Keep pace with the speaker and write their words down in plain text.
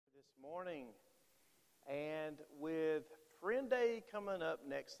Morning. And with Friend Day coming up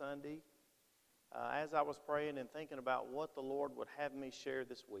next Sunday, as I was praying and thinking about what the Lord would have me share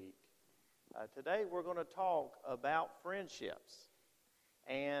this week, today we're going to talk about friendships.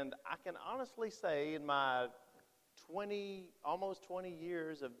 And I can honestly say in my almost 20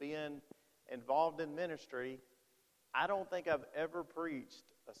 years of being involved in ministry, I don't think I've ever preached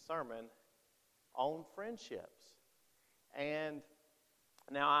a sermon on friendships. And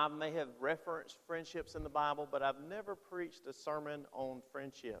now, I may have referenced friendships in the Bible, but I've never preached a sermon on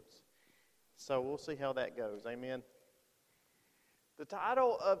friendships. So we'll see how that goes. Amen. The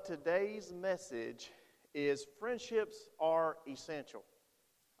title of today's message is Friendships Are Essential.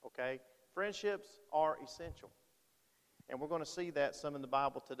 Okay? Friendships are essential. And we're going to see that some in the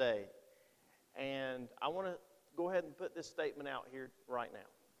Bible today. And I want to go ahead and put this statement out here right now.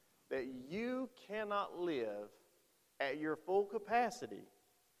 That you cannot live at your full capacity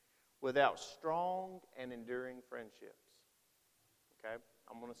without strong and enduring friendships. Okay?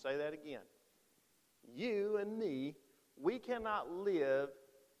 I'm going to say that again. You and me, we cannot live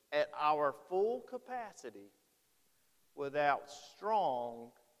at our full capacity without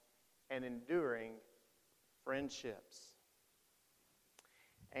strong and enduring friendships.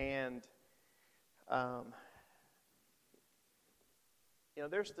 And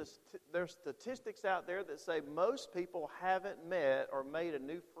there's statistics out there that say most people haven't met or made a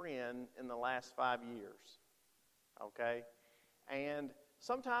new friend in the last 5 years. Okay? And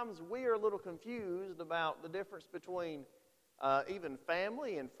sometimes we are a little confused about the difference between even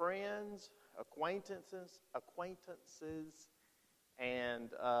family and friends, acquaintances, and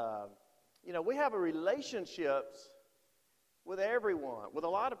we have relationships with everyone, with a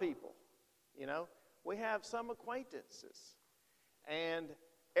lot of people. We have some acquaintances. And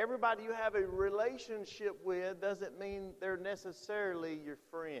everybody you have a relationship with doesn't mean they're necessarily your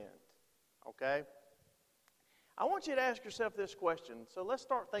friend, okay? I want you to ask yourself this question. So let's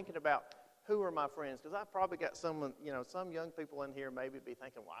start thinking about who are my friends, because I've probably got some young people in here maybe be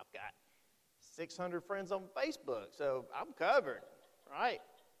thinking, well, I've got 600 friends on Facebook, so I'm covered, right?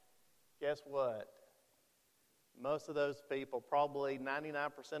 Guess what? Most of those people, probably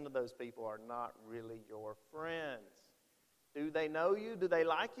 99% of those people are not really your friends. Do they know you? Do they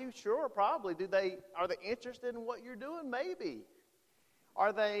like you? Sure, probably. Are they interested in what you're doing? Maybe.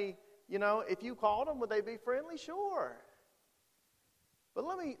 Are they, if you called them, would they be friendly? Sure. But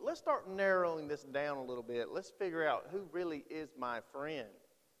let's start narrowing this down a little bit. Let's figure out who really is my friend.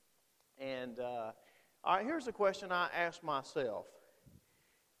 And all right, here's a question I asked myself.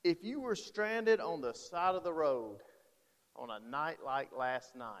 If you were stranded on the side of the road on a night like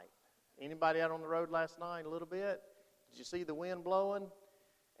last night, anybody out on the road last night a little bit? Did you see the wind blowing?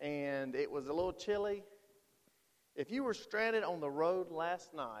 And it was a little chilly. If you were stranded on the road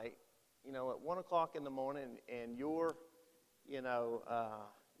last night, at 1 o'clock in the morning, and you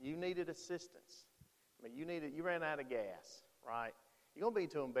needed assistance. I mean, you ran out of gas, right? You're going to be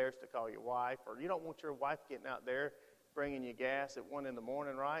too embarrassed to call your wife, or you don't want your wife getting out there bringing you gas at 1 in the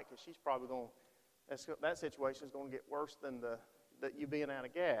morning, right? Because she's probably that situation is going to get worse than you being out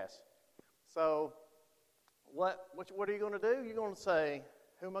of gas. So what are you going to do? You're going to say,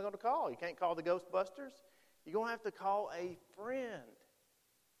 who am I going to call? You can't call the Ghostbusters. You're going to have to call a friend,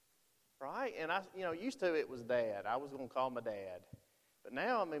 right? And used to it was Dad. I was going to call my dad. But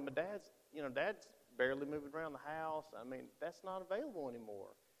now, my dad's barely moving around the house. That's not available anymore.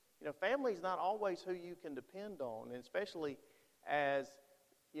 Family's not always who you can depend on, and especially as,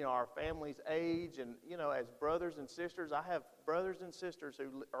 our families age and, as brothers and sisters. I have brothers and sisters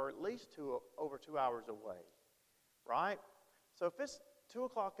who are at least over 2 hours away. Right? So if it's 1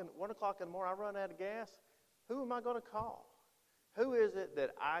 o'clock in the morning, I run out of gas, who am I going to call? Who is it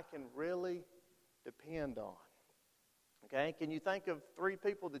that I can really depend on? Okay? Can you think of 3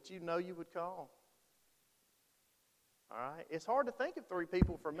 people that you would call? All right? It's hard to think of 3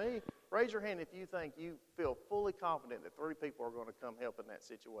 people for me. Raise your hand if you think you feel fully confident that 3 people are going to come help in that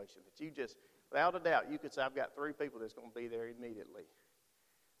situation. That you just, without a doubt, you could say, I've got 3 people that's going to be there immediately.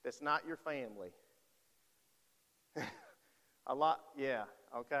 That's not your family. A lot, yeah,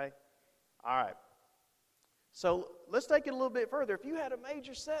 okay. All right. So let's take it a little bit further. If you had a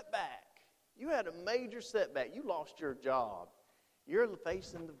major setback, you lost your job, you're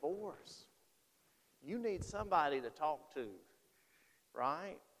facing divorce, you need somebody to talk to,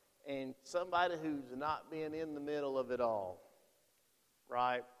 right? And somebody who's not been in the middle of it all,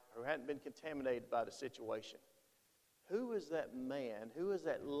 right? Who hadn't been contaminated by the situation. Who is that man, who is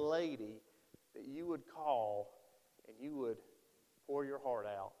that lady that you would call and you would pour your heart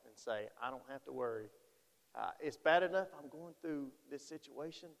out and say, I don't have to worry. It's bad enough I'm going through this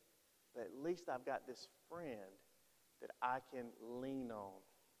situation, but at least I've got this friend that I can lean on.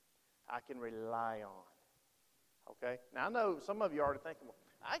 I can rely on. Okay? Now, I know some of you are already thinking, well,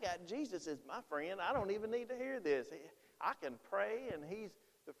 I got Jesus as my friend. I don't even need to hear this. I can pray, and he's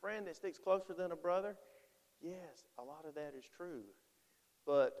the friend that sticks closer than a brother. Yes, a lot of that is true.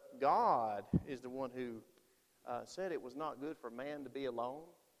 But God is the one who said it was not good for man to be alone.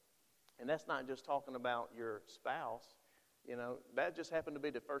 And that's not just talking about your spouse. You know, that just happened to be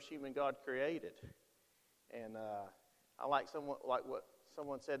the first human God created. And I like what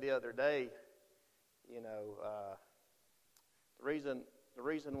someone said the other day. You know, the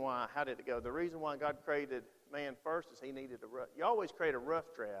reason why, how did it go? The reason why God created man first is he needed you always create a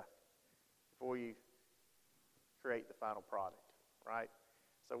rough draft before you create the final product, right?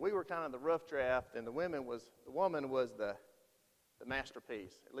 So we were kind of the rough draft, and the woman was the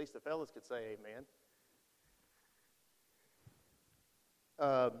masterpiece. At least the fellas could say amen.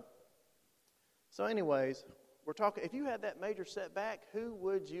 So anyways, we're talking, if you had that major setback, who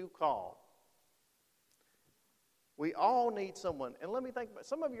would you call? We all need someone. And let me think about,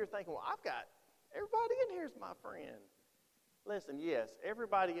 some of you are thinking, well, everybody in here is my friend. Listen, yes,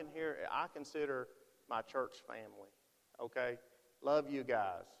 everybody in here I consider my church family, okay? Love you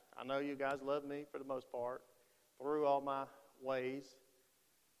guys. I know you guys love me for the most part, through all my ways.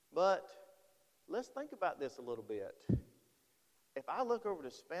 But let's think about this a little bit. If I look over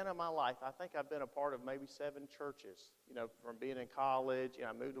the span of my life, I think I've been a part of maybe 7 churches. You know, from being in college,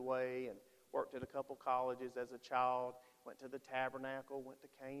 I moved away and worked at a couple colleges as a child, went to the Tabernacle, went to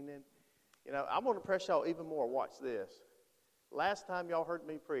Canaan. You know, I'm going to press y'all even more. Watch this. Last time y'all heard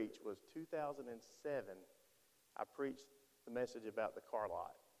me preach was 2007. I preached the message about the car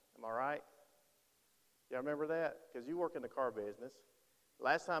lot. Am I right? Y'all remember that? Because you work in the car business.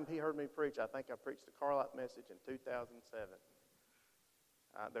 Last time he heard me preach, I think I preached the car lot message in 2007.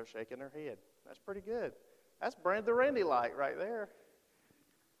 They're shaking their head. That's pretty good. That's the Randy light right there.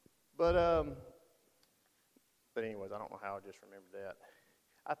 But anyways, I don't know how I just remembered that.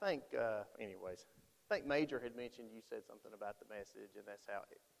 I think Major had mentioned you said something about the message, and that's how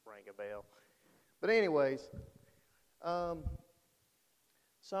it rang a bell. But anyways,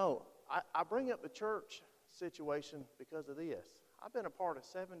 so I bring up the church situation because of this. I've been a part of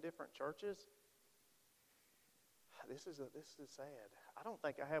 7 different churches. This is sad. I don't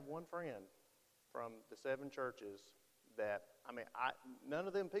think I have one friend from the 7 churches that, none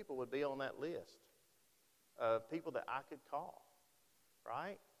of them people would be on that list of people that I could call,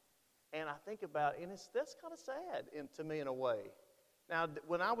 right? And I think about it, and that's kind of sad to me in a way. Now,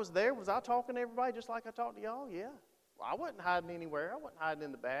 when I was there, was I talking to everybody just like I talked to y'all? Yeah. Well, I wasn't hiding anywhere. I wasn't hiding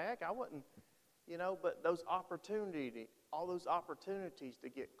in the back. I wasn't, but all those opportunities to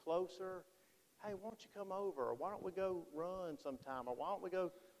get closer. Hey, why don't you come over? Or why don't we go run sometime? Or why don't we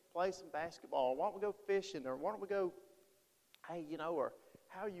go play some basketball? Or why don't we go fishing? Or why don't we go, hey, or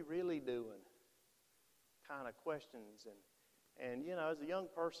how are you really doing? Kind of questions. And as a young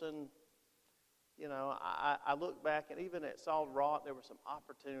person, I look back, and even at Solid Rock, there were some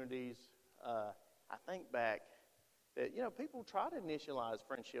opportunities. I think back that, people try to initialize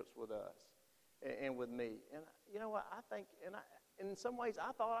friendships with us and with me. And you know what? I think, in some ways,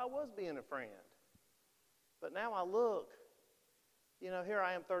 I thought I was being a friend. But now I look, here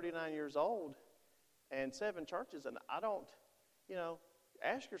I am 39 years old and 7 churches, and I don't,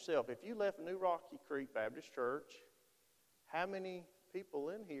 ask yourself, if you left New Rocky Creek Baptist Church, how many people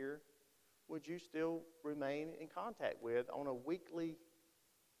in here would you still remain in contact with on a weekly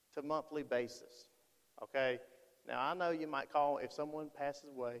to monthly basis? Okay? Now, I know you might call, if someone passes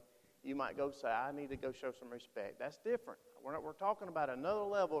away, you might go say, I need to go show some respect. That's different. We're talking about another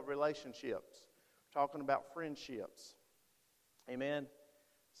level of relationships. We're talking about friendships. Amen?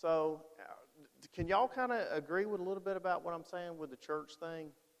 So, can y'all kind of agree with a little bit about what I'm saying with the church thing?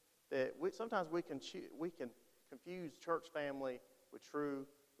 That sometimes we can confuse church family with true,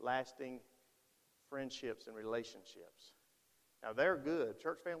 lasting friendships and relationships. Now, they're good.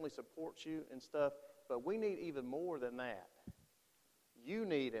 Church family supports you and stuff, but we need even more than that. You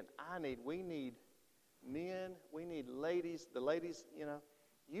need, and I need, we need men, we need ladies. The ladies,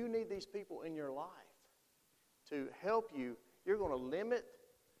 you need these people in your life to help you. You're going to limit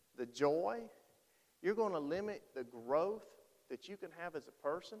the joy. You're going to limit the growth that you can have as a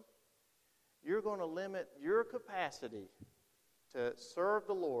person. You're going to limit your capacity to serve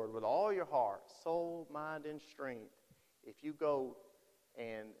the Lord with all your heart, soul, mind, and strength if you go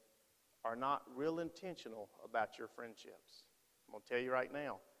and are not real intentional about your friendships. I'm going to tell you right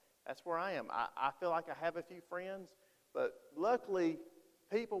now, that's where I am. I feel like I have a few friends, but luckily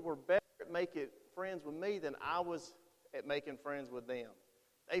people were better at making friends with me than I was at making friends with them.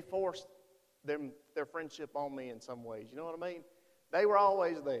 They forced their friendship on me in some ways. You know what I mean? They were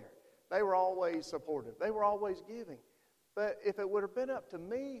always there. They were always supportive. They were always giving. But if it would have been up to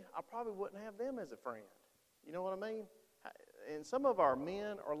me, I probably wouldn't have them as a friend. You know what I mean? And some of our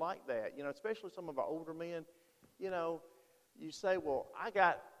men are like that, especially some of our older men. You say, well, I'm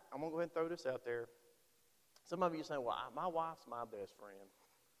going to go ahead and throw this out there. Some of you say, well, my wife's my best friend.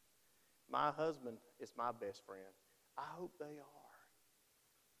 My husband is my best friend. I hope they are.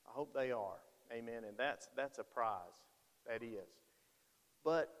 I hope they are. Amen. And that's a prize. That is.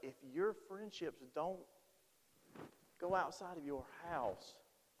 But if your friendships don't go outside of your house,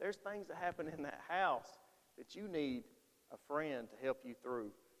 there's things that happen in that house that you need a friend to help you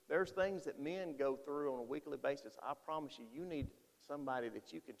through. There's things that men go through on a weekly basis. I promise you need somebody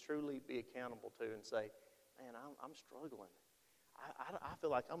that you can truly be accountable to and say, man, I'm struggling. I feel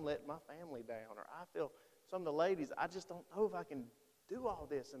like I'm letting my family down. Or I feel some of the ladies, I just don't know if I can do all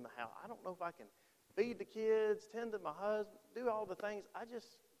this in the house. I don't know if I can feed the kids, tend to my husband, do all the things. I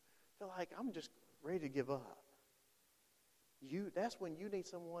just feel like I'm just ready to give up. That's when you need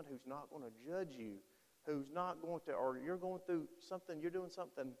someone who's not going to judge you, who's not going to, or you're going through something, you're doing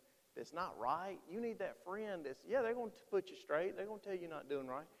something that's not right. You need that friend they're going to put you straight. They're going to tell you you're not doing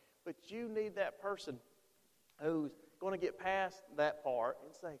right. But you need that person who's going to get past that part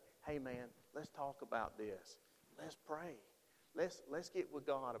and say, hey, man, let's talk about this. Let's pray. Let's get with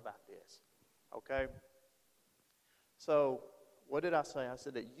God about this. Okay? So, what did I say? I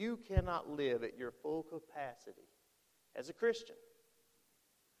said that you cannot live at your full capacity as a Christian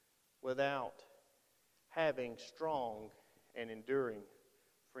without having strong and enduring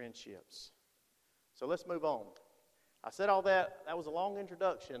friendships. So let's move on. I said all that. That was a long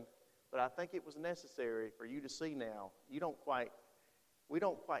introduction, but I think it was necessary for you to see now. We don't quite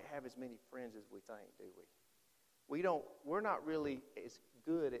have as many friends as we think, do we? We're not really as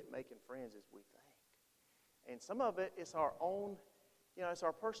good at making friends as we think. And some of it is our own, it's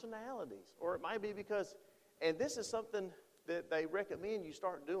our personalities. Or it might be because, and this is something that they recommend you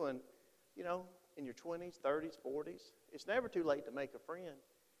start doing, in your 20s, 30s, 40s. It's never too late to make a friend.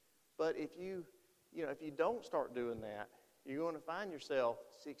 But if you don't start doing that, you're going to find yourself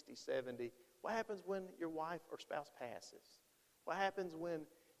 60, 70. What happens when your wife or spouse passes? What happens when,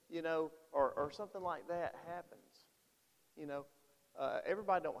 or something like that happens?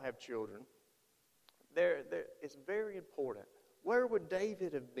 Everybody don't have children. It's very important. Where would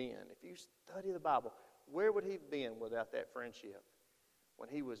David have been? If you study the Bible, where would he have been without that friendship? When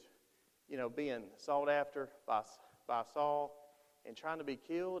he was, being sought after by Saul and trying to be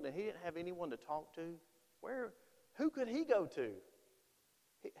killed, and he didn't have anyone to talk to. Who could he go to?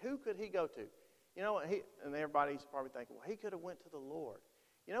 Who could he go to? And everybody's probably thinking, well, he could have went to the Lord.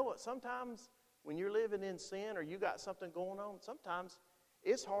 You know what? Sometimes when you're living in sin or you got something going on, sometimes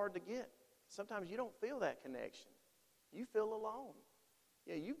it's hard to get. Sometimes you don't feel that connection. You feel alone.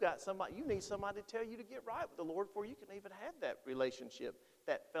 You've got somebody. You need somebody to tell you to get right with the Lord before you can even have that relationship,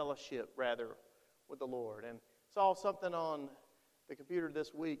 that fellowship, rather, with the Lord. And saw something on the computer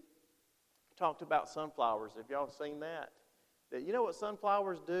this week. Talked about sunflowers. Have y'all seen that? That you know what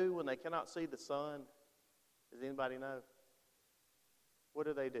sunflowers do when they cannot see the sun? Does anybody know? What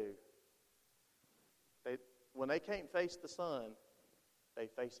do? When they can't face the sun, they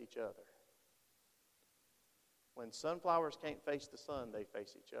face each other. When sunflowers can't face the sun, they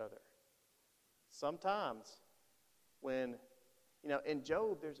face each other. Sometimes when, in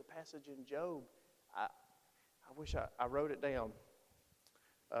Job, there's a passage in Job. I wish I wrote it down.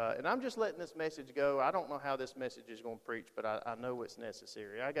 And I'm just letting this message go. I don't know how this message is going to preach, but I know it's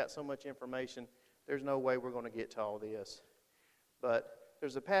necessary. I got so much information, there's no way we're going to get to all this. But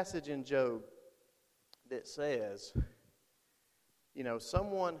there's a passage in Job that says,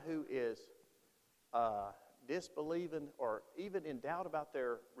 someone who is disbelieving or even in doubt about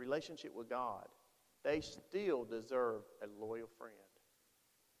their relationship with God, they still deserve a loyal friend.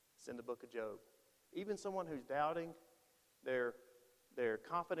 It's in the book of Job. Even someone who's doubting their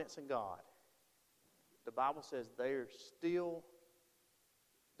confidence in God, the Bible says they still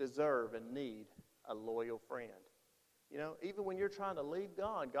deserve and need a loyal friend. Even when you're trying to leave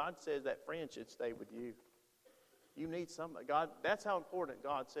God, God says that friend should stay with you. You need somebody. God, that's how important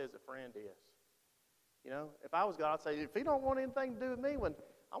God says a friend is. If I was God, I'd say, if he don't want anything to do with me, I'm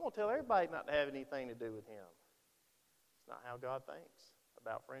going to tell everybody not to have anything to do with him. It's not how God thinks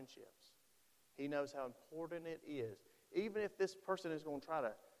about friendships. He knows how important it is. Even if this person is going to try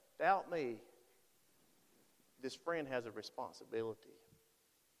to doubt me, this friend has a responsibility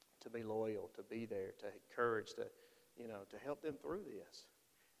to be loyal, to be there, to encourage, to help them through this.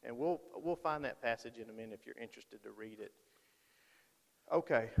 And we'll find that passage in a minute if you're interested to read it.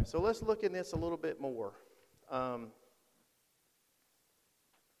 Okay, so let's look at this a little bit more.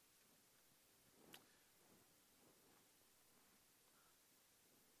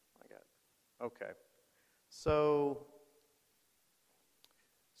 Okay, so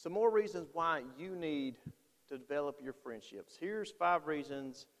some more reasons why you need to develop your friendships. Here's 5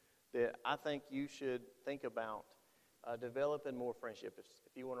 reasons that I think you should think about developing more friendships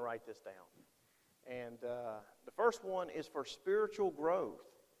if you want to write this down. And the first one is for spiritual growth.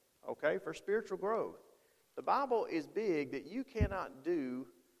 Okay, for spiritual growth. The Bible is big that you cannot do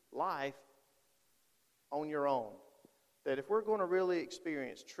life on your own. That if we're going to really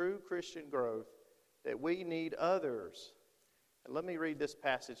experience true Christian growth, that we need others. And let me read this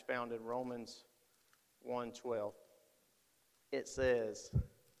passage found in Romans 1:12. It says,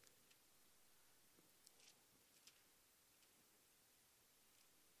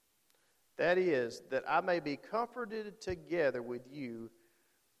 that is, that I may be comforted together with you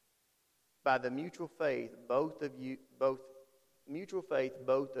by the mutual faith, both of you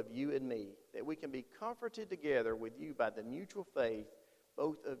and me, that we can be comforted together with you by the mutual faith,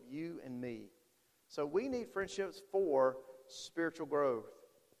 both of you and me. So we need friendships for spiritual growth.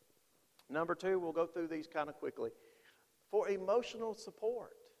 Number 2, we'll go through these kind of quickly. For emotional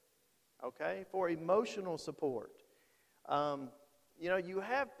support. Okay? For emotional support. You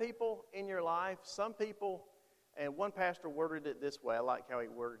have people in your life, some people, and one pastor worded it this way. I like how he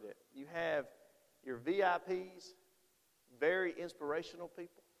worded it. You have your VIPs, very inspirational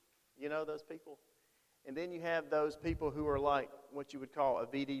people. You know those people? And then you have those people who are like what you would call a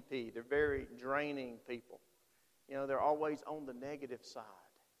VDP. They're very draining people. They're always on the negative side.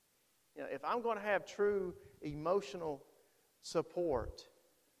 If I'm going to have true emotional support,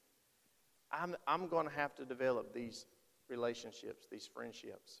 I'm going to have to develop these relationships, these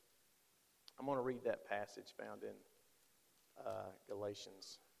friendships. I'm going to read that passage found in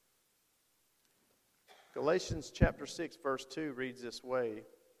Galatians. Galatians chapter 6, verse 2 reads this way.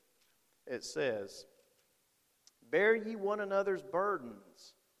 It says, bear ye one another's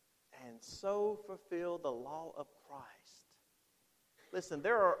burdens, and so fulfill the law of Christ. Listen,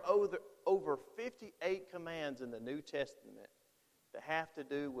 there are over 58 commands in the New Testament that have to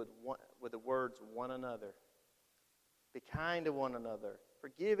do with the words one another. Be kind to one another,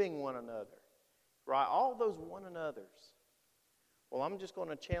 forgiving one another. Right? All those one another's. Well, I'm just going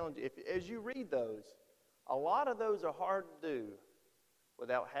to challenge you. As you read those, a lot of those are hard to do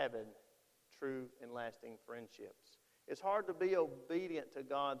without having true and lasting friendships. It's hard to be obedient to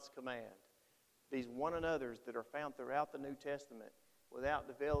God's command, these one another's that are found throughout the New Testament, without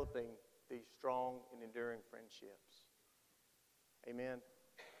developing these strong and enduring friendships. Amen.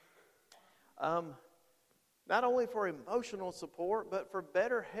 Not only for emotional support, but for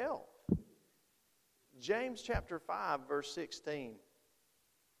better health. James chapter 5, verse 16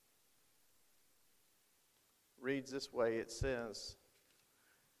 reads this way. It says,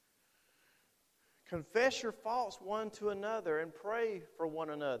 confess your faults one to another and pray for one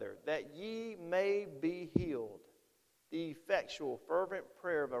another, that ye may be healed. The effectual, fervent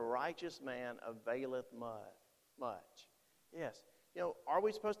prayer of a righteous man availeth much. Yes. Are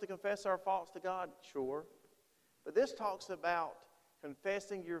we supposed to confess our faults to God? Sure. But this talks about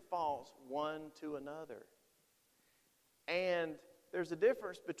confessing your faults one to another. And there's a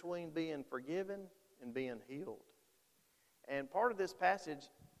difference between being forgiven and being healed. And part of this passage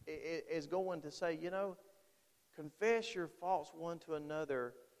is going to say, confess your faults one to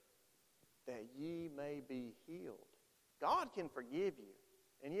another that ye may be healed. God can forgive you.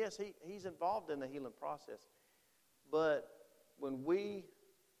 And yes, He's involved in the healing process. But when we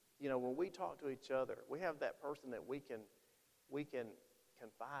talk to each other, we have that person that we can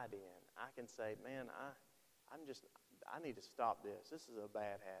confide in. I can say, man, I need to stop this. This is a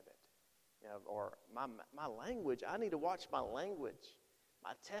bad habit. Or my language, I need to watch my language.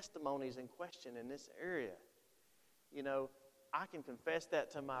 My testimony's in question in this area. I can confess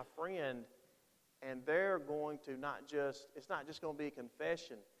that to my friend, and they're going to it's not just going to be a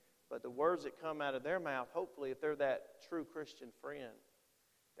confession, but the words that come out of their mouth, hopefully, if they're that true Christian friend,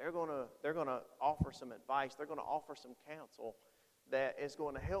 they're going to offer some advice. They're going to offer some counsel that is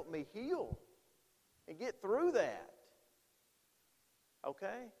going to help me heal and get through that.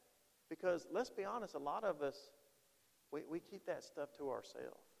 Okay? Because let's be honest, a lot of us, we keep that stuff to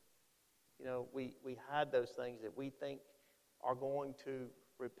ourselves. We hide those things that we think are going to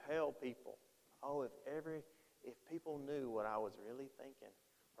repel people. Oh, if people knew what I was really thinking,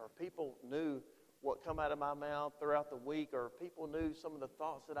 or people knew what come out of my mouth throughout the week, or people knew some of the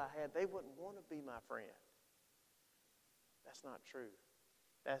thoughts that I had, they wouldn't want to be my friend. That's not true.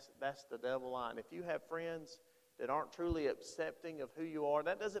 That's the devil line. If you have friends that aren't truly accepting of who you are.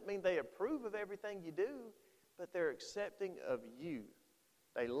 That doesn't mean they approve of everything you do, but they're accepting of you.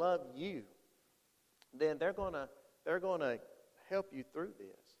 They love you. Then they're going to help you through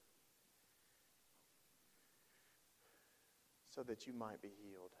this so that you might be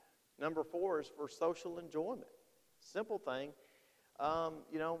healed. Number 4 is for social enjoyment. Simple thing.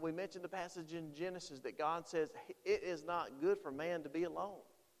 We mentioned the passage in Genesis that God says it is not good for man to be alone.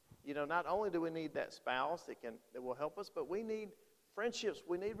 Not only do we need that spouse that will help us, but we need friendships.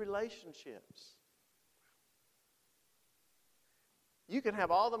 We need relationships. You can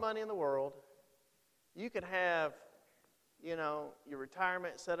have all the money in the world. You can have, your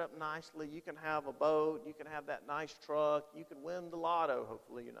retirement set up nicely. You can have a boat. You can have that nice truck. You can win the lotto.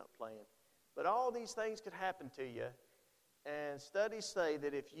 Hopefully you're not playing. But all these things could happen to you. And studies say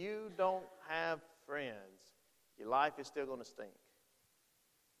that if you don't have friends, your life is still going to stink.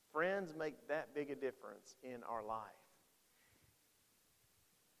 Friends make that big a difference in our life.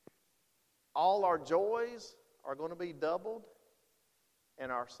 All our joys are going to be doubled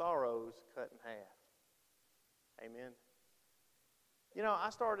and our sorrows cut in half. Amen. I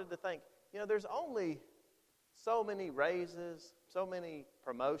started to think, there's only so many raises, so many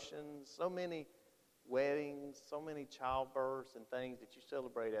promotions, so many weddings, so many childbirths and things that you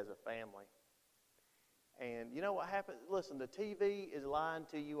celebrate as a family. And you know what happens? Listen, the TV is lying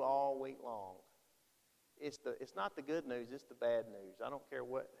to you all week long. It's not the good news, it's the bad news. I don't care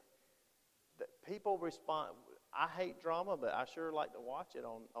what. People respond. I hate drama, but I sure like to watch it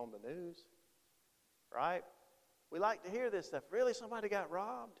on the news. Right? We like to hear this stuff. Really, somebody got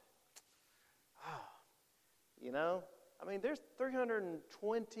robbed? There's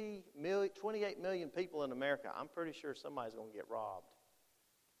 28 million people in America. I'm pretty sure somebody's going to get robbed.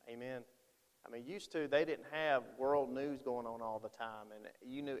 Amen. Used to, they didn't have world news going on all the time, and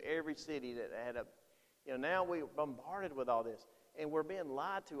you knew every city that had a, now we're bombarded with all this, and we're being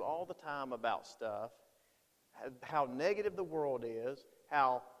lied to all the time about stuff, how negative the world is,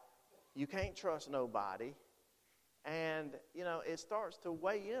 how you can't trust nobody, and, it starts to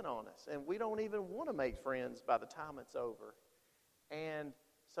weigh in on us, and we don't even want to make friends by the time it's over. And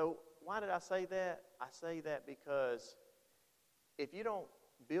so why did I say that? I say that because if you don't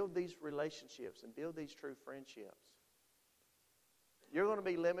build these relationships and build these true friendships, you're going to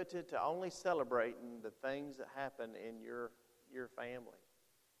be limited to only celebrating the things that happen in your family,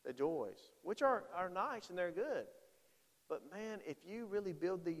 the joys, which are nice and they're good. But man, if you really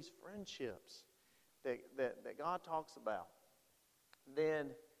build these friendships that God talks about,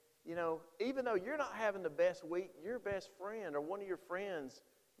 then, even though you're not having the best week, your best friend or one of your friends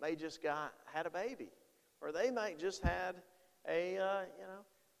may just had a baby, or they might just had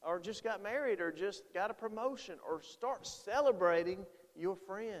or just got married, or just got a promotion, or start celebrating your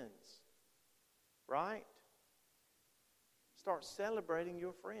friends, right? Start celebrating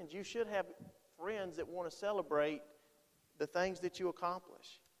your friends. You should have friends that want to celebrate the things that you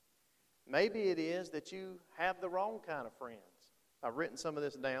accomplish. Maybe it is that you have the wrong kind of friends. I've written some of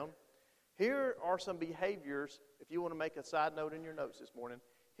this down. Here are some behaviors, if you want to make a side note in your notes this morning,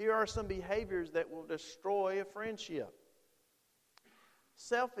 here are some behaviors that will destroy a friendship.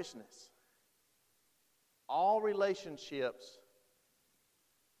 Selfishness. All relationships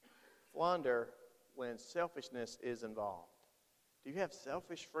flounder when selfishness is involved. Do you have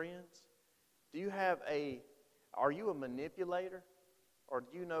selfish friends? Are you a manipulator? Or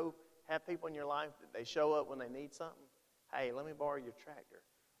do you have people in your life that they show up when they need something? Hey, let me borrow your tractor.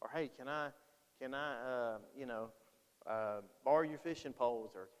 Or hey, can I borrow your fishing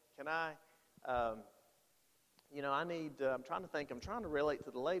poles? Or can I, I'm trying to relate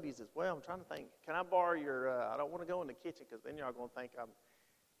to the ladies as well. I'm trying to think, can I borrow your, I don't want to go in the kitchen because then y'all going to think I'm,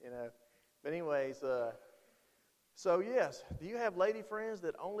 But anyways, so yes, do you have lady friends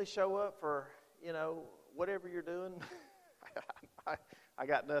that only show up for, whatever you're doing? I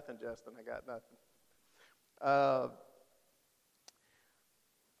got nothing, Justin. I got nothing.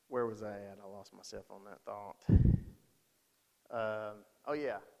 Where was I at? I lost myself on that thought.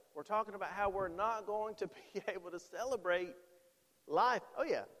 We're talking about how we're not going to be able to celebrate life. Oh,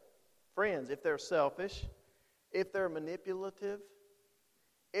 yeah. Friends, if they're selfish, if they're manipulative,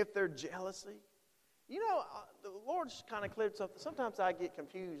 if they're jealousy. The Lord's kind of cleared something. Sometimes I get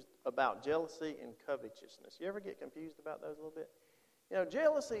confused about jealousy and covetousness. You ever get confused about those a little bit?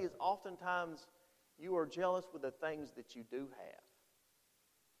 Jealousy is oftentimes you are jealous with the things that you do have,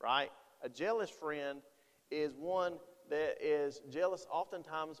 right? A jealous friend is one that is jealous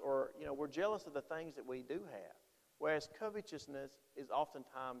oftentimes, or, we're jealous of the things that we do have. Whereas covetousness is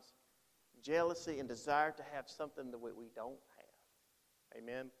oftentimes jealousy and desire to have something that we don't have.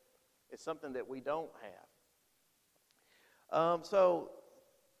 Amen? It's something that we don't have. So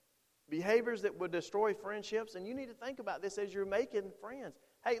behaviors that would destroy friendships, and you need to think about this as you're making friends.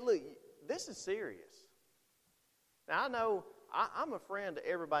 Hey, look, this is serious. Now, I know I'm a friend to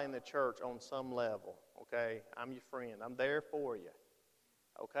everybody in the church on some level, okay? I'm your friend. I'm there for you,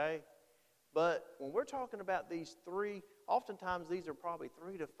 okay? But when we're talking about these three, oftentimes these are probably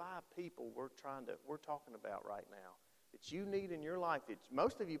 3 to 5 people we're talking about right now that you need in your life that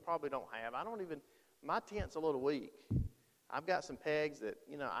most of you probably don't have. My tent's a little weak. I've got some pegs that,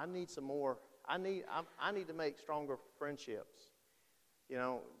 I need some more. I need to make stronger friendships.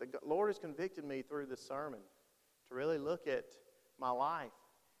 The Lord has convicted me through this sermon to really look at my life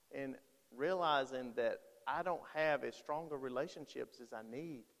and realizing that I don't have as stronger relationships as I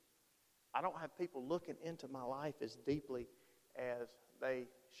need. I don't have people looking into my life as deeply as they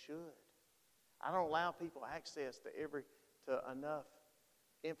should. I don't allow people access to enough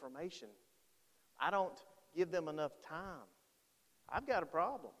information. I don't give them enough time. I've got a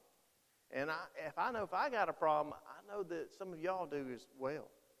problem. And if I got a problem, I know that some of y'all do as well.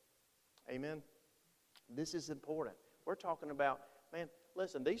 Amen? This is important. We're talking about, man,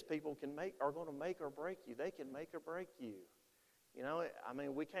 listen, these people are going to make or break you. They can make or break you.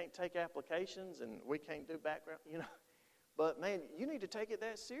 We can't take applications and we can't do background, But, man, you need to take it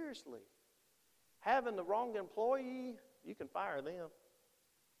that seriously. Having the wrong employee, you can fire them.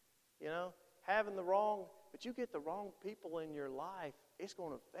 But you get the wrong people in your life, it's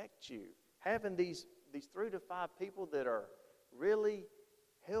going to affect you. Having these 3 to 5 people that are really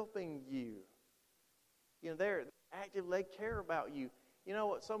helping you, they're active, they care about you. You know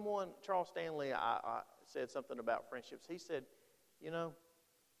what? Charles Stanley, I said something about friendships. He said, a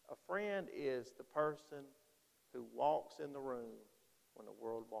friend is the person who walks in the room when the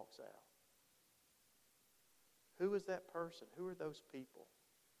world walks out. Who is that person? Who are those people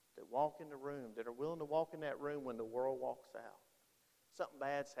that walk in the room, that are willing to walk in that room when the world walks out? Something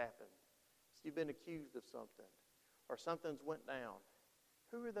bad's happened. You've been accused of something, or something's went down.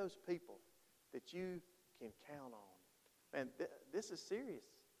 Who are those people that you can count on? Man, this is serious.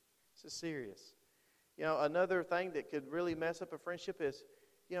 This is serious. Another thing that could really mess up a friendship is,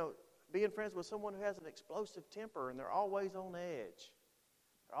 being friends with someone who has an explosive temper and they're always on edge.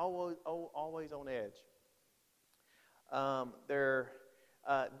 They're always on edge.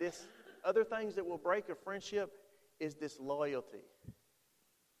 This other things that will break a friendship is disloyalty.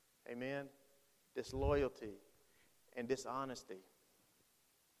 Amen? Disloyalty and dishonesty.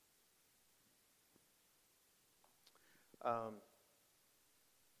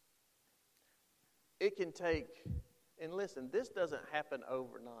 It can take, and listen, this doesn't happen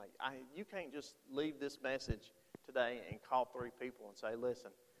overnight. You can't just leave this message today and call 3 people and say, listen,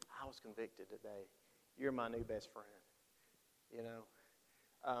 I was convicted today. You're my new best friend.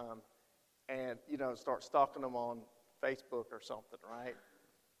 And start stalking them on Facebook or something, right?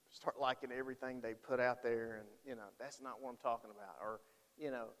 Start liking everything they put out there, and, that's not what I'm talking about. Or,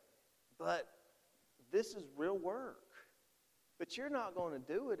 but this is real work. But you're not going to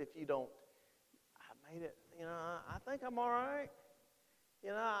do it if you don't, I made it, I think I'm all right.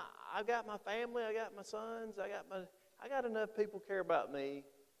 I got my family, I got my sons, I got enough people care about me.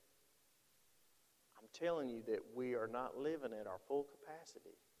 I'm telling you that we are not living at our full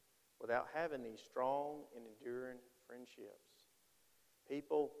capacity without having these strong and enduring friendships.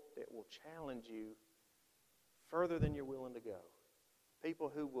 People that will challenge you further than you're willing to go.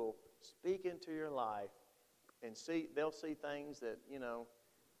 People who will speak into your life and they'll see things that,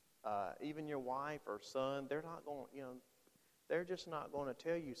 even your wife or son, they're just not going to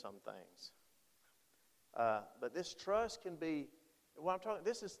tell you some things. But this trust can be,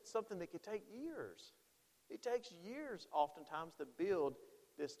 this is something that could take years. It takes years oftentimes to build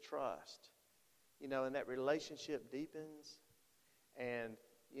this trust, and that relationship deepens. And,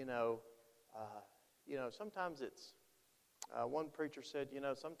 sometimes it's, one preacher said,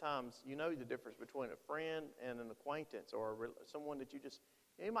 sometimes the difference between a friend and an acquaintance or someone that you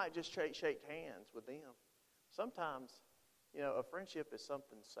might just shake hands with them. Sometimes, a friendship is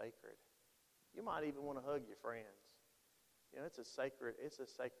something sacred. You might even want to hug your friends. It's a sacred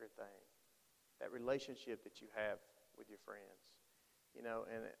thing, that relationship that you have with your friends. And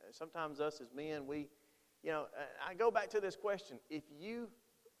sometimes us as men, I go back to this question.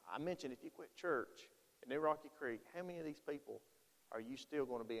 I mentioned if you quit church in New Rocky Creek, how many of these people are you still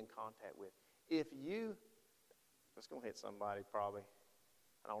going to be in contact with? That's going to hit somebody probably.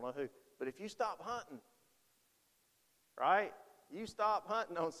 I don't know who. But if you stop hunting, right? You stop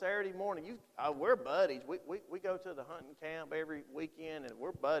hunting on Saturday morning. We're buddies. We go to the hunting camp every weekend, and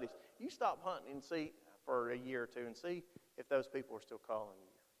we're buddies. You stop hunting and see for a year or two and see if those people are still calling you.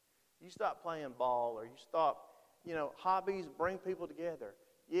 You stop playing ball, or you stop hobbies bring people together.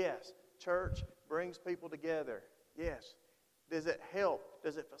 Yes. Church brings people together. Yes. Does it help?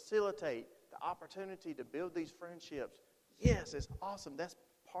 Does it facilitate the opportunity to build these friendships? Yes, it's awesome. That's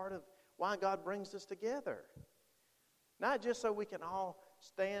part of why God brings us together. Not just so we can all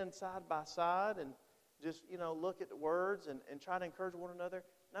stand side by side and just, look at the words and try to encourage one another.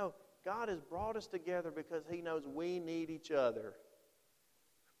 No, God has brought us together because He knows we need each other.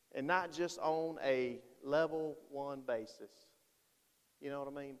 And not just on a level one basis. You know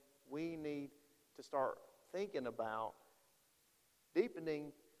what I mean? We need to start thinking about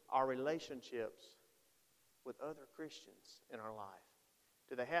deepening our relationships with other Christians in our life.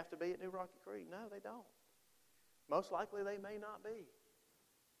 Do they have to be at New Rocky Creek? No, they don't. Most likely they may not be.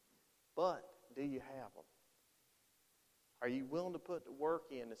 But do you have them? Are you willing to put the work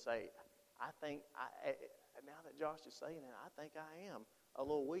in to say, now that Josh is saying that, I think I am a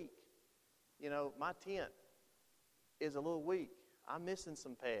little weak. My tent is a little weak. I'm missing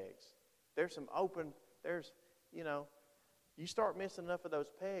some pegs. You start missing enough of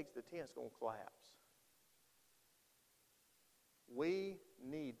those pegs, the tent's going to collapse. We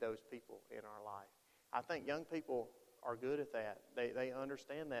need those people in our life. I think young people are good at that. They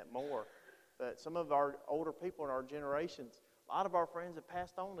understand that more. But some of our older people in our generations, a lot of our friends have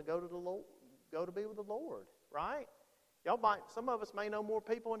passed on to go to be with the Lord, right? Some of us may know more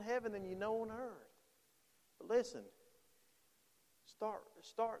people in heaven than you know on earth. But listen,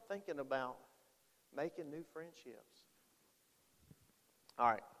 start thinking about making new friendships. All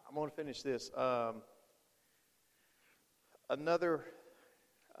right, I'm going to finish this.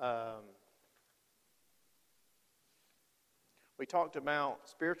 We talked about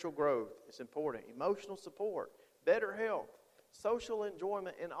spiritual growth. It's important. Emotional support, better health, social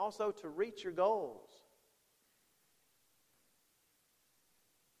enjoyment, and also to reach your goals.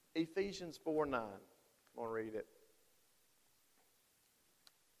 Ephesians 4:9. I'm going to read it.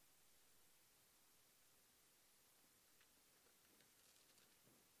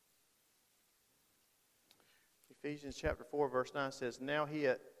 Ephesians chapter 4, verse 9 says, Now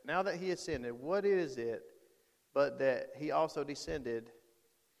that He ascended, what is it but that He also descended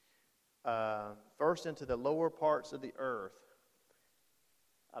first into the lower parts of the earth?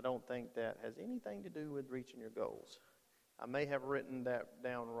 I don't think that has anything to do with reaching your goals. I may have written that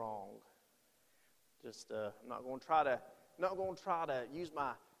down wrong. I'm not going to try to use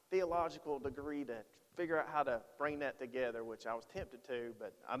my theological degree to figure out how to bring that together, which I was tempted to,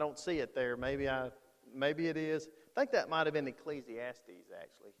 but I don't see it there. Maybe it is. I think that might have been Ecclesiastes,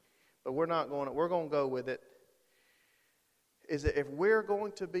 actually. But we're going to go with it. Is that if we're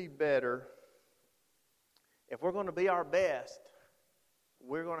going to be better, if we're going to be our best,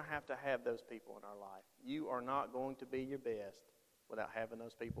 we're going to have those people in our life. You are not going to be your best without having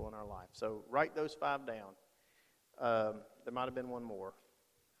those people in our life. So write those 5 down. There might have been one more.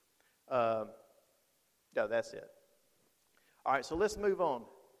 No, that's it. All right, so let's move on.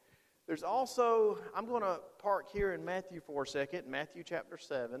 There's also, I'm going to park here in Matthew for a second, Matthew chapter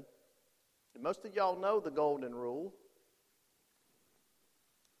 7. And most of y'all know the golden rule.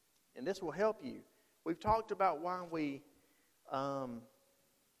 And this will help you. We've talked about why we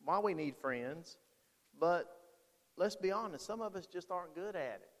need friends, but let's be honest, some of us just aren't good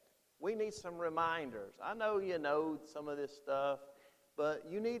at it. We need some reminders. I know you know some of this stuff, but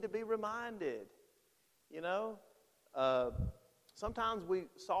you need to be reminded. Sometimes we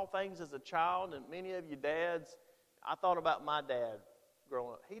saw things as a child, and many of you dads, I thought about my dad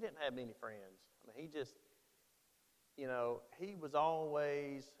growing up. He didn't have many friends. He just, he was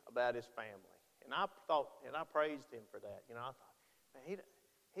always about his family. And I praised him for that. I thought, man,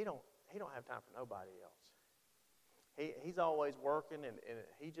 he don't have time for nobody else. He's always working, and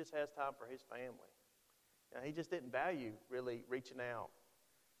he just has time for his family. He just didn't value really reaching out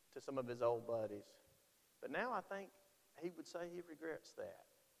to some of his old buddies. But now I think he would say he regrets that.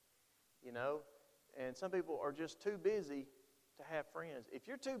 And some people are just too busy to have friends. If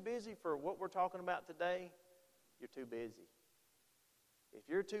you're too busy for what we're talking about today, you're too busy. If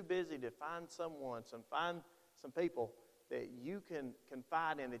you're too busy to find some people that you can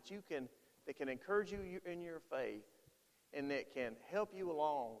confide in, that can encourage you in your faith, and that can help you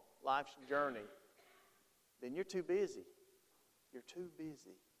along life's journey, then you're too busy. You're too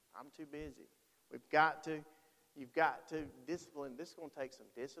busy. I'm too busy. You've got to discipline. This is going to take some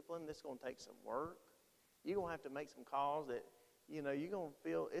discipline. This is going to take some work. You're going to have to make some calls that, you're going to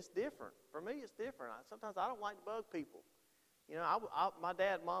feel it's different. For me, it's different. Sometimes I don't like to bug people. My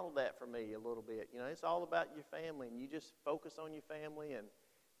dad modeled that for me a little bit. It's all about your family, and you just focus on your family, and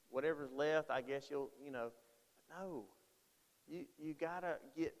whatever's left, I guess no. You got to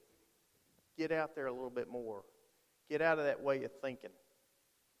get out there a little bit more. Get out of that way of thinking.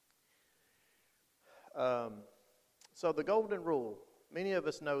 So the golden rule, many of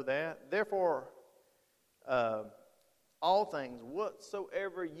us know that. Therefore, all things,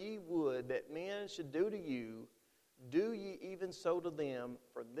 whatsoever ye would that men should do to you, do ye even so to them,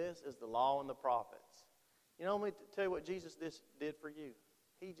 for this is the law and the prophets. You know, let me tell you what Jesus did for you.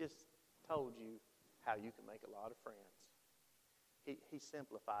 He just told you how you can make a lot of friends. He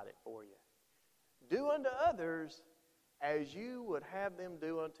simplified it for you. Do unto others as you would have them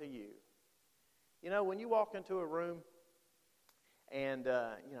do unto you. You know, when you walk into a room and,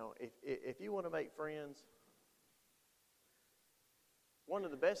 if you want to make friends, one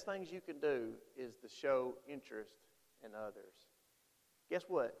of the best things you can do is to show interest in others. Guess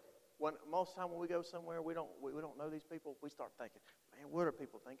what? Most of the time when we go somewhere, we don't know these people, we start thinking, man, what are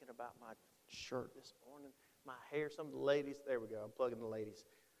people thinking about my shirt this morning, my hair? Some of the ladies, there we go, I'm plugging the ladies.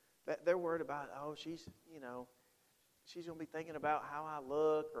 They're worried about, she's going to be thinking about how I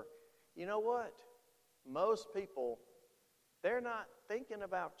look. Or, you know what? Most people, they're not thinking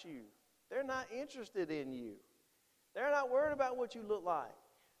about you. They're not interested in you. They're not worried about what you look like.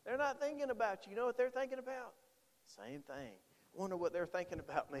 They're not thinking about you. You know what they're thinking about? Same thing. I wonder what they're thinking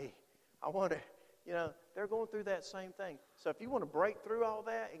about me. I wonder, they're going through that same thing. So if you want to break through all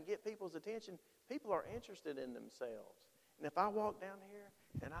that and get people's attention, people are interested in themselves. And if I walk down here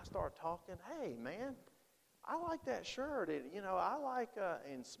and I start talking, hey, man, I like that shirt. And, I like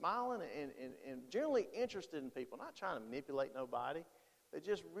and smiling and generally interested in people. Not trying to manipulate nobody, but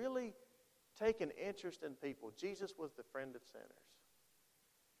just really taking interest in people. Jesus was the friend of sinners.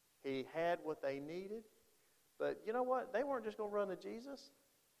 He had what they needed. But you know what? They weren't just going to run to Jesus.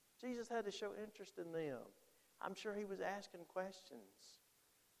 Jesus had to show interest in them. I'm sure he was asking questions.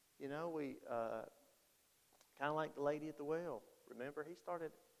 We kind of like the lady at the well. Remember, he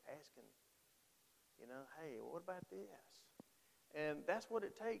started asking, hey, what about this? And that's what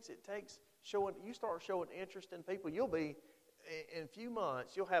it takes. It takes you start showing interest in people. You'll be, in a few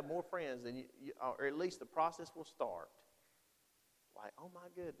months, you'll have more friends than you, or at least the process will start. Like, oh my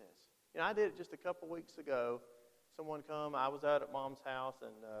goodness. I did it just a couple weeks ago. Someone come, I was out at Mom's house,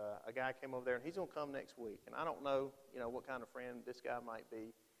 and a guy came over there, and he's going to come next week. And I don't know, what kind of friend this guy might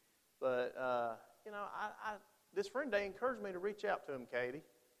be. But, this friend day encouraged me to reach out to him, Katie.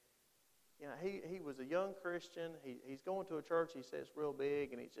 He was a young Christian. He's going to a church, he says, real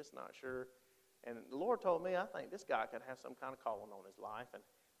big, and he's just not sure. And the Lord told me, I think this guy could have some kind of calling on his life. And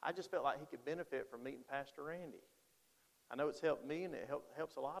I just felt like he could benefit from meeting Pastor Randy. I know it's helped me, and it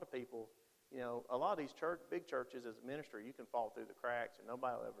helps a lot of people. A lot of these big churches as a ministry, you can fall through the cracks, and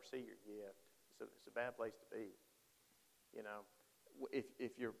nobody will ever see your gift. It's a bad place to be.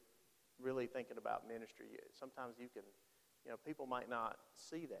 If you're really thinking about ministry, sometimes you can, people might not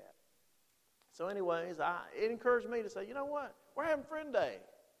see that. So anyways, it encouraged me to say, you know what? We're having friend day.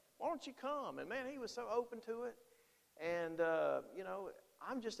 Why don't you come? And man, he was so open to it. And,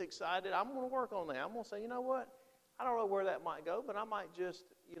 I'm just excited. I'm going to work on that. I'm going to say, you know what? I don't know where that might go, but I might just,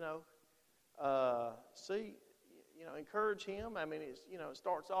 see, encourage him. I mean, it's, it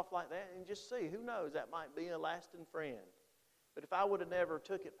starts off like that, and just see. Who knows? That might be a lasting friend. But if I would have never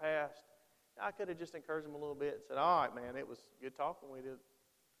took it past, I could have just encouraged him a little bit and said, all right, man, it was good talking. We did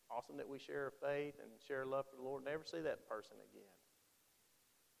awesome that we share faith and share love for the Lord. Never see that person again.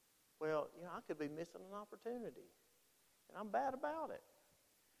 Well, I could be missing an opportunity, and I'm bad about it.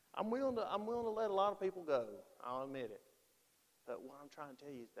 I'm willing to let a lot of people go. I'll admit it. But what I'm trying to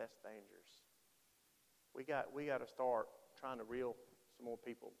tell you is that's dangerous. We got to start trying to reel some more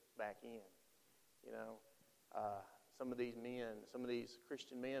people back in. Some of these men, some of these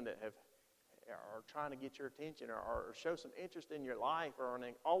Christian men that are trying to get your attention or show some interest in your life or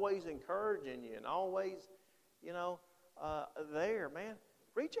always encouraging you and always, there, man.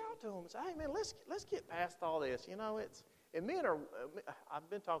 Reach out to them and say, hey, man, let's get past all this. And men are, I've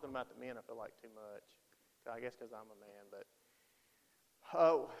been talking about the men, I feel like, too much. I guess because I'm a man, but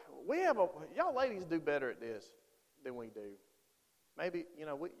y'all ladies do better at this than we do. Maybe,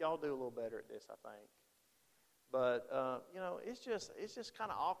 y'all do a little better at this, I think. But, it's just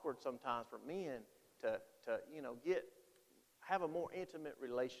kind of awkward sometimes for men to have a more intimate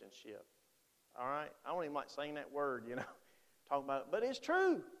relationship. All right? I don't even like saying that word, talking about it. But it's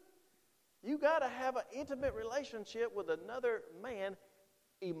true. You got to have an intimate relationship with another man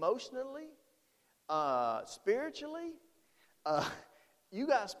emotionally, spiritually. You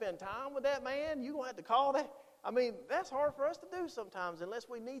got to spend time with that man. You're going to have to call that. I mean, that's hard for us to do sometimes unless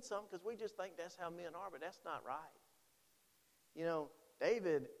we need something because we just think that's how men are, but that's not right.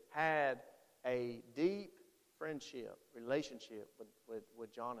 David had a deep friendship, relationship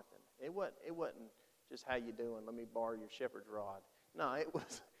with Jonathan. It wasn't just how you doing? Let me borrow your shepherd's rod. No, it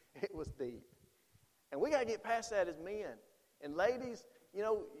was deep. And we got to get past that as men. And ladies,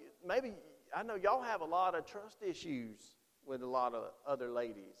 maybe, I know y'all have a lot of trust issues with a lot of other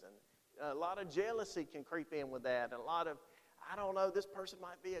ladies. And a lot of jealousy can creep in with that. And a lot of, I don't know, this person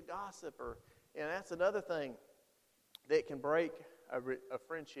might be a gossip. And that's another thing that can break a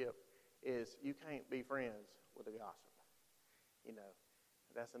friendship is you can't be friends with a gossip.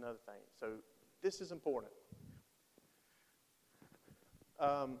 That's another thing. So this is important.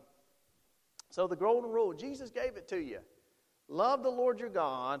 So the golden rule, Jesus gave it to you. Love the Lord your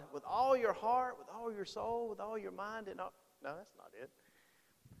God with all your heart, with all your soul, with all your mind. No, that's not it.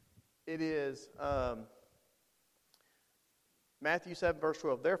 It is Matthew 7, verse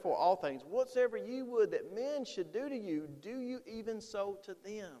 12. Therefore, all things, whatsoever you would that men should do to you, do you even so to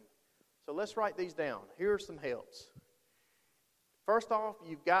them. So let's write these down. Here are some helps. First off,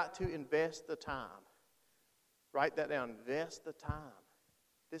 you've got to invest the time. Write that down. Invest the time.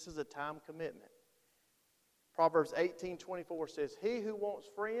 This is a time commitment. Proverbs 18:24 says, he who wants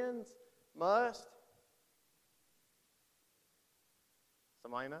friends must,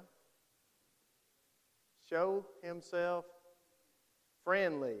 somebody know? Show himself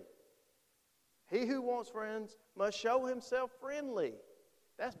friendly. He who wants friends must show himself friendly.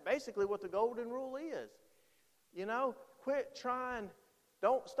 That's basically what the golden rule is. Quit trying.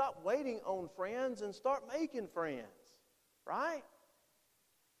 Don't stop waiting on friends and start making friends. Right?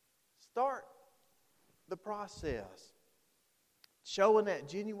 Start the process. Showing that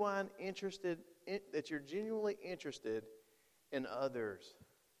that you're genuinely interested in others.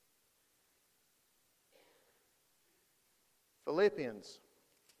 Philippians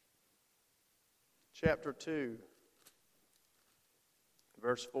chapter 2,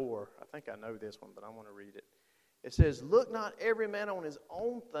 verse 4. I think I know this one, but I want to read it. It says, look not every man on his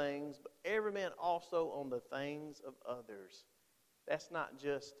own things, but every man also on the things of others. That's not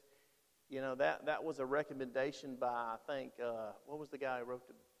just, that was a recommendation by, I think, what was the guy who wrote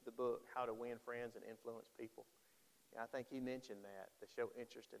the book, How to Win Friends and Influence People? Yeah, I think he mentioned that, to show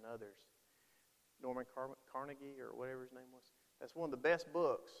interest in others. Norman Carnegie, or whatever his name was. That's one of the best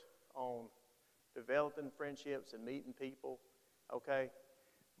books on developing friendships and meeting people, okay?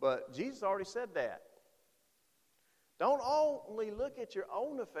 But Jesus already said that. Don't only look at your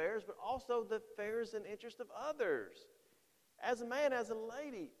own affairs, but also the affairs and interests of others. As a man, as a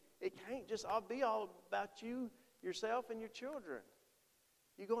lady, it can't just all be all about you, yourself, and your children.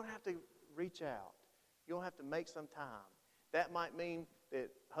 You're going to have to reach out. You're going to have to make some time. That might mean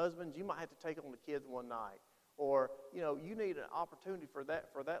that husbands, you might have to take on the kids one night. Or, you need an opportunity for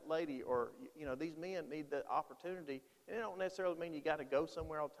that lady. Or, these men need the opportunity. And it don't necessarily mean you got to go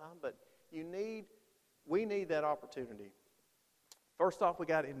somewhere all the time, but we need that opportunity. First off, we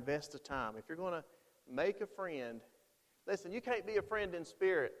got to invest the time. If you're going to make a friend, listen, you can't be a friend in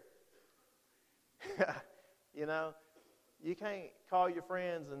spirit. You can't call your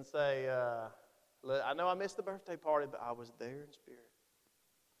friends and say, I know I missed the birthday party, but I was there in spirit.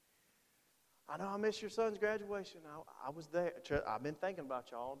 I know I missed your son's graduation. I was there. I've been thinking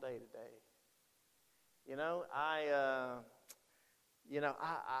about you all day today. I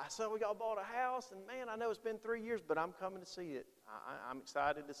saw y'all bought a house, and man, I know it's been 3 years, but I'm coming to see it. I'm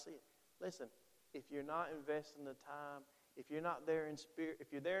excited to see it. Listen, if you're not investing the time, if you're not there in spirit,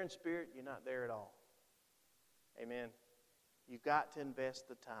 if you're there in spirit, you're not there at all. Amen. You've got to invest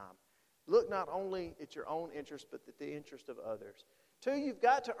the time. Look not only at your own interest, but at the interest of others. 2, you've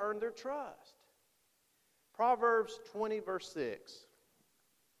got to earn their trust. Proverbs 20, verse 6.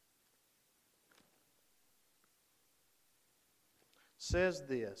 Says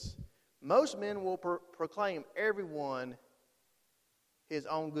this, most men will proclaim everyone his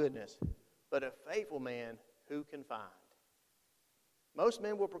own goodness, but a faithful man who can find? Most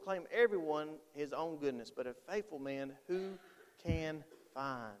men will proclaim everyone his own goodness, but a faithful man who can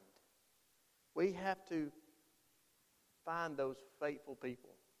find? We have to find those faithful people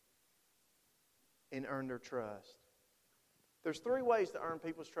and earn their trust. There's 3 ways to earn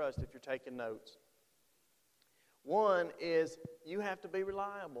people's trust if you're taking notes. One is you have to be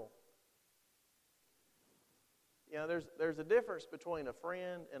reliable. There's a difference between a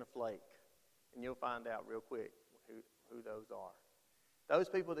friend and a flake, and you'll find out real quick who those are. Those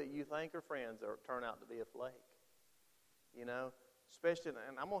people that you think are friends turn out to be a flake. Especially,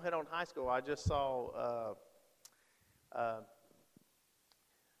 and I'm going to hit on high school. I just saw,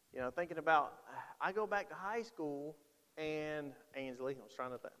 thinking about, I go back to high school, and Ainsley, I was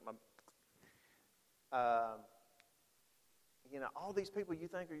trying to think, all these people you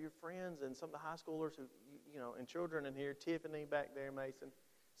think are your friends, and some of the high schoolers who, and children in here, Tiffany back there, Mason,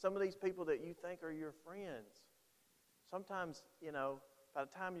 Some of these people that you think are your friends, sometimes, by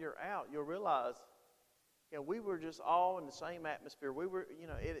the time you're out, you'll realize, we were just all in the same atmosphere. We were,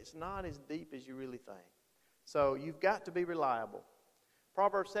 it's not as deep as you really think. So you've got to be reliable.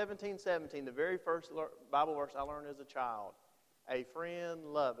 Proverbs 17:17, the very first Bible verse I learned as a child. A friend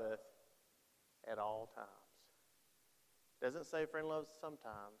loveth at all times. Doesn't say a friend loves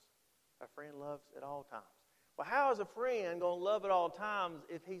sometimes. A friend loves at all times. Well, how is a friend going to love at all times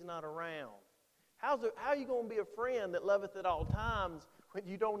if he's not around? How are you going to be a friend that loveth at all times when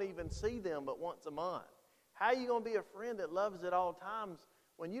you don't even see them but once a month? How are you going to be a friend that loves at all times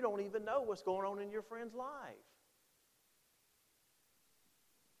when you don't even know what's going on in your friend's life?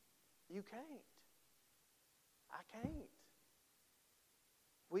 You can't. I can't.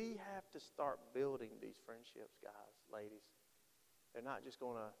 We have to start building these friendships, guys, ladies. They're not just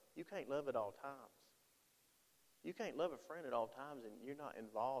going to, you can't love at all times. You can't love a friend at all times and you're not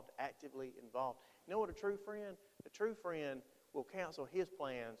involved, actively involved. You know what a true friend? A true friend will counsel his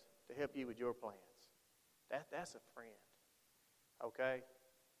plans to help you with your plans. That's a friend. Okay?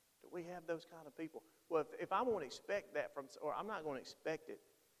 Do we have those kind of people? Well, if I'm going to expect that or I'm not going to expect it,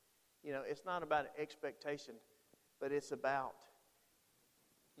 it's not about expectation, but it's about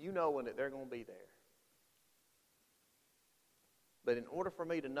knowing that they're going to be there. But in order for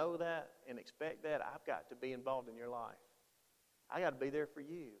me to know that and expect that, I've got to be involved in your life. I got to be there for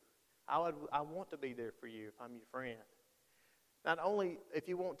you. I want to be there for you if I'm your friend. Not only if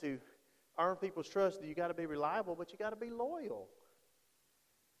you want to earn people's trust, you got to be reliable, but you got to be loyal.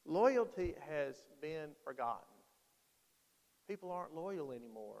 Loyalty has been forgotten. People aren't loyal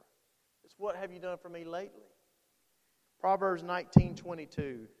anymore. It's what have you done for me lately? Proverbs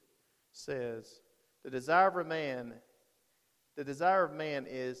 19:22 says, The desire of man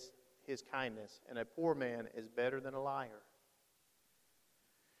is his kindness, and a poor man is better than a liar.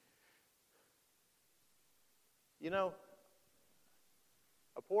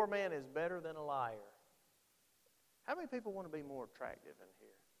 A poor man is better than a liar. How many people want to be more attractive in here?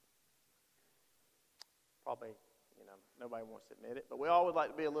 Probably, nobody wants to admit it, but we all would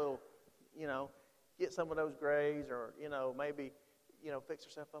like to be a little, get some of those grays or, maybe, fix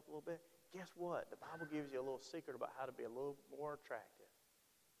yourself up a little bit. Guess what? The Bible gives you a little secret about how to be a little more attractive.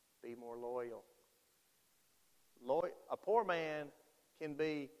 Be more loyal. A poor man can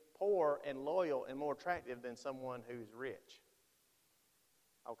be poor and loyal and more attractive than someone who's rich.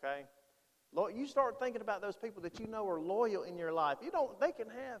 Okay? You start thinking about those people that you know are loyal in your life. They can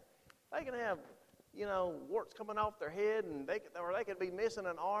have warts coming off their head, and they could be missing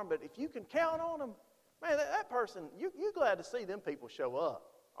an arm, but if you can count on them, man, that person, you're glad to see them people show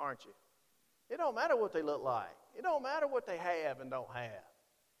up, aren't you? It don't matter what they look like. It don't matter what they have and don't have.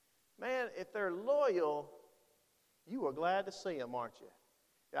 Man, if they're loyal, you are glad to see them, aren't you?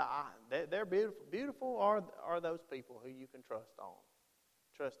 Yeah, they're beautiful. Beautiful are those people who you can trust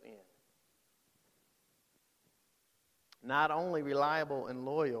in. Not only reliable and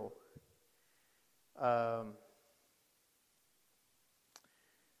loyal, I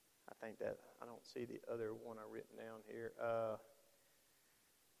think that I don't see the other one I've written down here.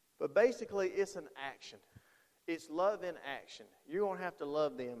 But basically, it's an action. It's love in action. You're going to have to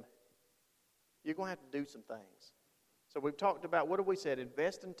love them. You're going to have to do some things. So we've talked about, what have we said?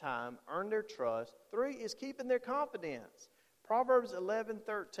 Invest in time, earn their trust. 3 is keeping their confidence. Proverbs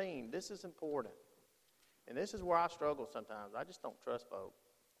 11:13. This is important. And this is where I struggle sometimes. I just don't trust folk.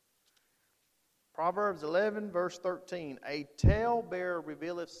 Proverbs 11, verse 13. A talebearer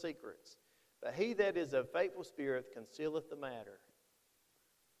revealeth secrets, but he that is of faithful spirit concealeth the matter.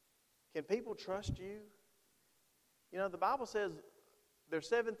 Can people trust you? The Bible says there's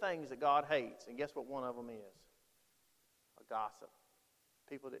 7 things that God hates, and guess what one of them is? A gossip.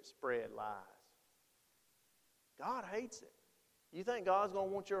 People that spread lies. God hates it. You think God's going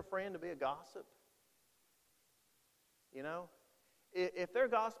to want your friend to be a gossip? If they're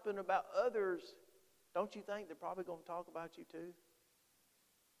gossiping about others, don't you think they're probably going to talk about you too?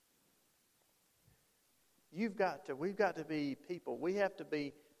 We've got to be people. We have to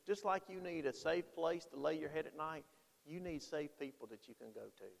be, just like you need a safe place to lay your head at night, you need safe people that you can go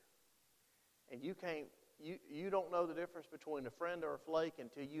to. And you don't know the difference between a friend or a flake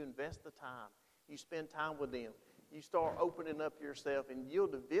until you invest the time. You spend time with them. You start opening up yourself, and you'll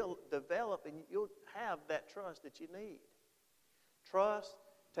develop and you'll have that trust that you need. Trust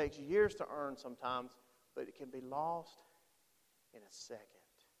takes years to earn sometimes, but it can be lost in a second.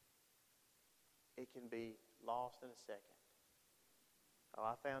 It can be lost in a second. Oh,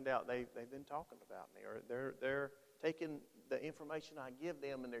 I found out they've been talking about me, or they're taking the information I give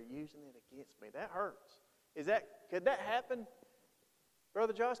them and they're using it against me. That hurts. Could that happen?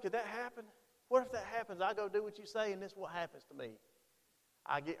 Brother Josh, could that happen? What if that happens? I go do what you say, and this is what happens to me.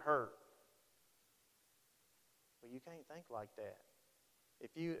 I get hurt. Well, you can't think like that. If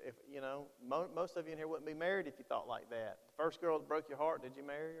most of you in here wouldn't be married if you thought like that. The first girl that broke your heart, did you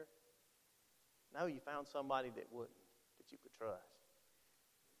marry her? No, you found somebody that wouldn't, that you could trust.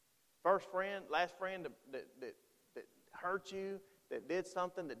 First friend, last friend that hurt you, that did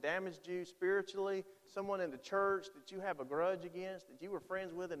something that damaged you spiritually, someone in the church that you have a grudge against, that you were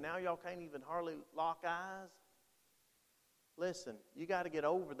friends with, and now y'all can't even hardly lock eyes. Listen, you got to get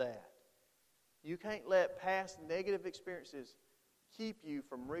over that. You can't let past negative experiences keep you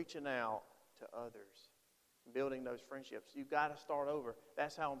from reaching out to others, building those friendships. You've got to start over.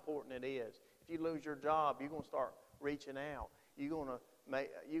 That's how important it is. If you lose your job, you're going to start reaching out. You're going to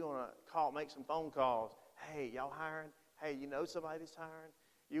make some phone calls. Hey, y'all hiring? Hey, you know somebody that's hiring?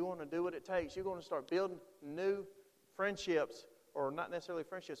 You want to do what it takes. You're going to start building new friendships, or not necessarily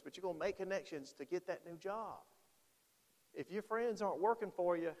friendships, but you're going to make connections to get that new job. If your friends aren't working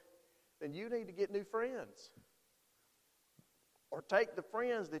for you, then you need to get new friends. Or take the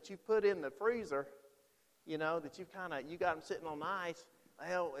friends that you put in the freezer, that you got them sitting on ice.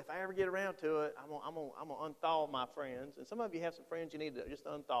 Well, if I ever get around to it, I'm gonna unthaw my friends. And some of you have some friends you need to just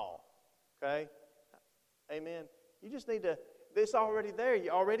unthaw. Okay? Amen. You just need to. It's already there.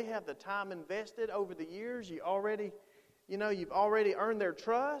 You already have the time invested over the years. You've already earned their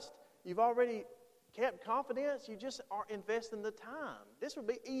trust. You've already kept confidence. You just are investing the time. This would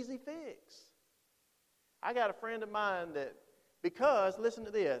be easy fix. I got a friend of mine that. Listen to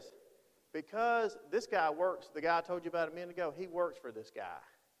this, because this guy works, the guy I told you about a minute ago, he works for this guy.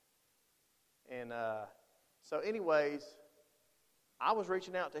 And so anyways, I was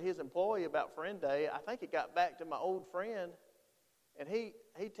reaching out to his employee about Friend Day. I think it got back to my old friend, and he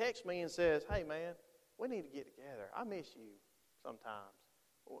texts me and says, hey, man, we need to get together. I miss you sometimes.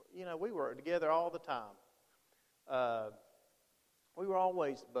 We were together all the time. We were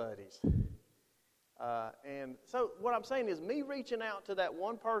always buddies. And so what I'm saying is me reaching out to that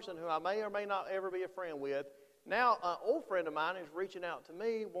one person who I may or may not ever be a friend with, now an old friend of mine is reaching out to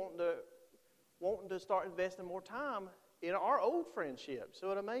me wanting to start investing more time in our old friendship. See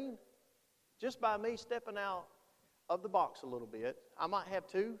what I mean? Just by me stepping out of the box a little bit, I might have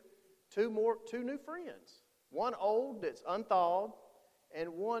two new friends. One old that's unthawed and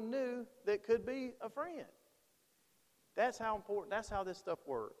one new that could be a friend. That's how important, that's how this stuff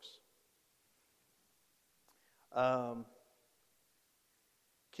works.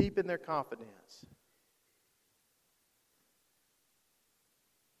 Keeping their confidence.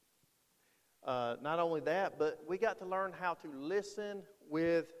 Not only that, but we got to learn how to listen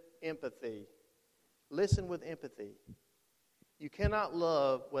with empathy. Listen with empathy. You cannot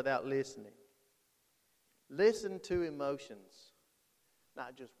love without listening. Listen to emotions,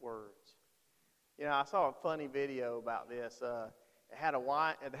 not just words. I saw a funny video about this. It had the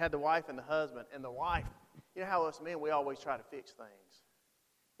wife and the husband, and the wife. You know how us men, we always try to fix things.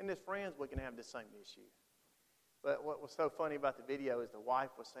 And as friends, we can have the same issue. But what was so funny about the video is the wife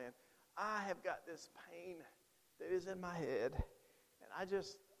was saying, I have got this pain that is in my head, and I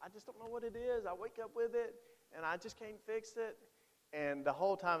just don't know what it is. I wake up with it, and I just can't fix it. And the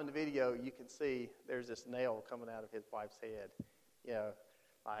whole time in the video, you can see there's this nail coming out of his wife's head.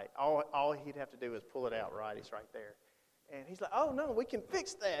 Like all he'd have to do is pull it out right. It's right there. And he's like, oh, no, we can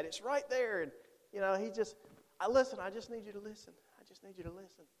fix that. It's right there. And I just need you to listen. I just need you to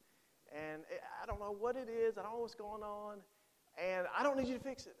listen. And I don't know what it is. I don't know what's going on. And I don't need you to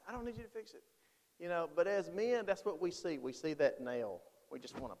fix it. I don't need you to fix it. But as men, that's what we see. We see that nail. We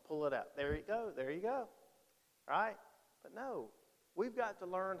just want to pull it out. There you go. There you go. Right? But no, we've got to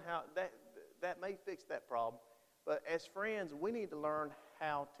learn how that may fix that problem. But as friends, we need to learn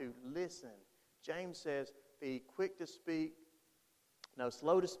how to listen. James says, be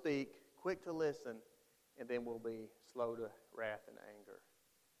slow to speak, quick to listen, and then we'll be slow to wrath and anger.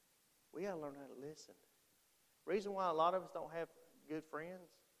 We got to learn how to listen. Reason why a lot of us don't have good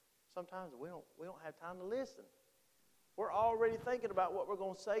friends, sometimes we don't have time to listen. We're already thinking about what we're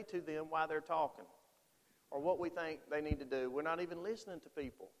going to say to them while they're talking, or what we think they need to do. We're not even listening to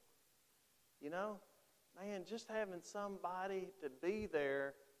people. Man, just having somebody to be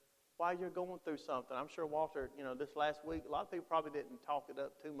there while you're going through something. I'm sure Walter, this last week, a lot of people probably didn't talk it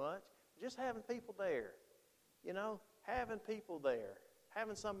up too much. Just having people there, having people there,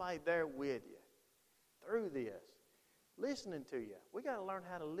 having somebody there with you through this, listening to you. We got to learn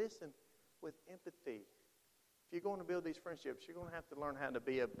how to listen with empathy. If you're going to build these friendships, you're going to have to learn how to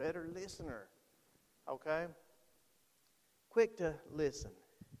be a better listener, okay? Quick to listen,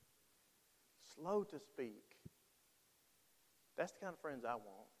 slow to speak. That's the kind of friends I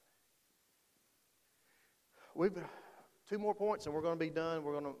want. We've 2 more points and we're going to be done.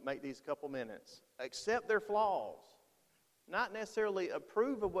 We're going to make these couple minutes. Accept their flaws. Not necessarily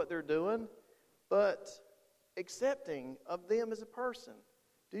approve of what they're doing, but accepting of them as a person.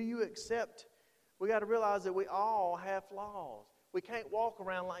 Do you accept? We got to realize that we all have flaws. We can't walk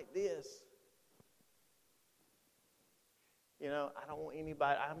around like this. You know, I don't want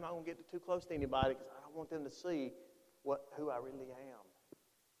anybody, I'm not going to get too close to anybody because I don't want them to see who I really am.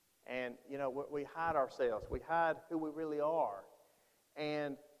 And, you know, we hide ourselves. We hide who we really are.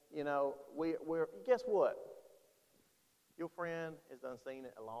 And, you know, we're guess what? Your friend has done seen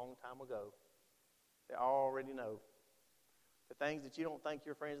it a long time ago. They already know. The things that you don't think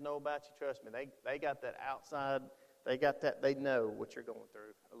your friends know about you, trust me, they got that outside, they know what you're going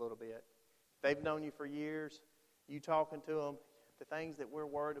through a little bit. They've known you for years. You talking to them, the things that we're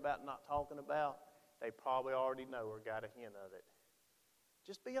worried about not talking about, they probably already know or got a hint of it.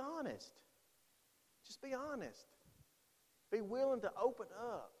 Just be honest. Just be honest. Be willing to open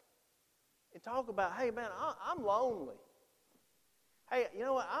up and talk about, hey, man, I'm lonely. Hey, you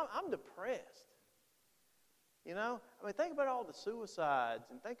know what? I'm depressed. You know? I mean, think about all the suicides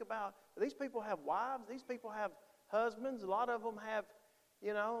and think about these people have wives. These people have husbands. A lot of them have,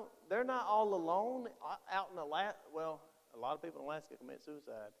 you know, they're not all alone out in Alaska. Well, a lot of people in Alaska commit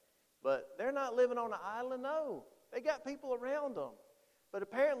suicide. But they're not living on an island, no. They got people around them. But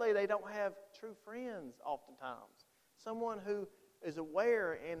apparently they don't have true friends oftentimes. Someone who is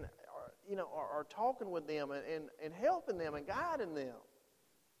aware and, you know, are talking with them and helping them and guiding them.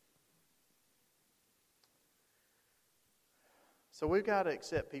 So we've got to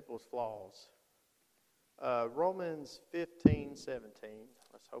accept people's flaws. Romans 15:17.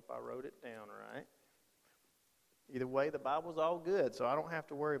 Let's hope I wrote it down right. Either way, the Bible's all good, so I don't have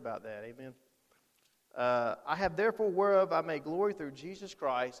to worry about that. Amen. I have therefore whereof I may glory through Jesus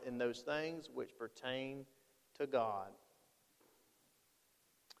Christ in those things which pertain to God.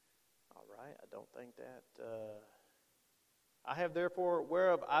 All right, I don't think that... I have therefore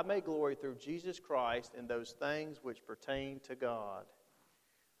whereof I may glory through Jesus Christ in those things which pertain to God.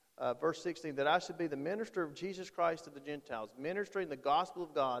 Verse 16, that I should be the minister of Jesus Christ to the Gentiles, ministering the gospel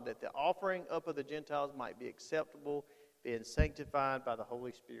of God, that the offering up of the Gentiles might be acceptable, being sanctified by the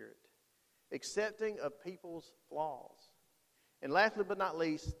Holy Spirit. Accepting of people's flaws. And lastly but not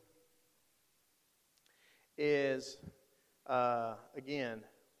least is, again,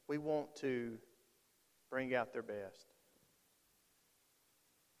 we want to bring out their best.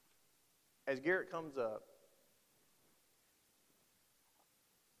 As Garrett comes up,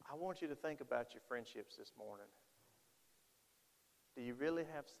 I want you to think about your friendships this morning. Do you really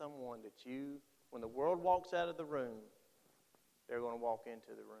have someone that you, when the world walks out of the room, they're going to walk into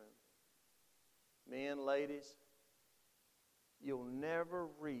the room? Men, ladies, you'll never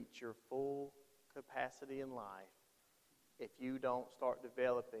reach your full capacity in life if you don't start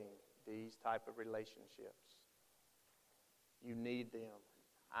developing these type of relationships. You need them.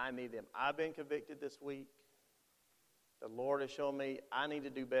 I need them. I've been convicted this week. The Lord has shown me I need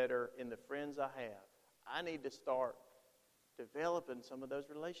to do better in the friends I have. I need to start developing some of those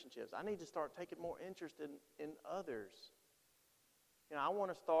relationships. I need to start taking more interest in others. You know, I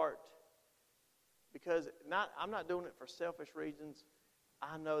want to start, because I'm not doing it for selfish reasons.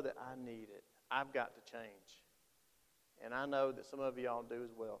 I know that I need it. I've got to change. And I know that some of y'all do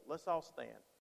as well. Let's all stand.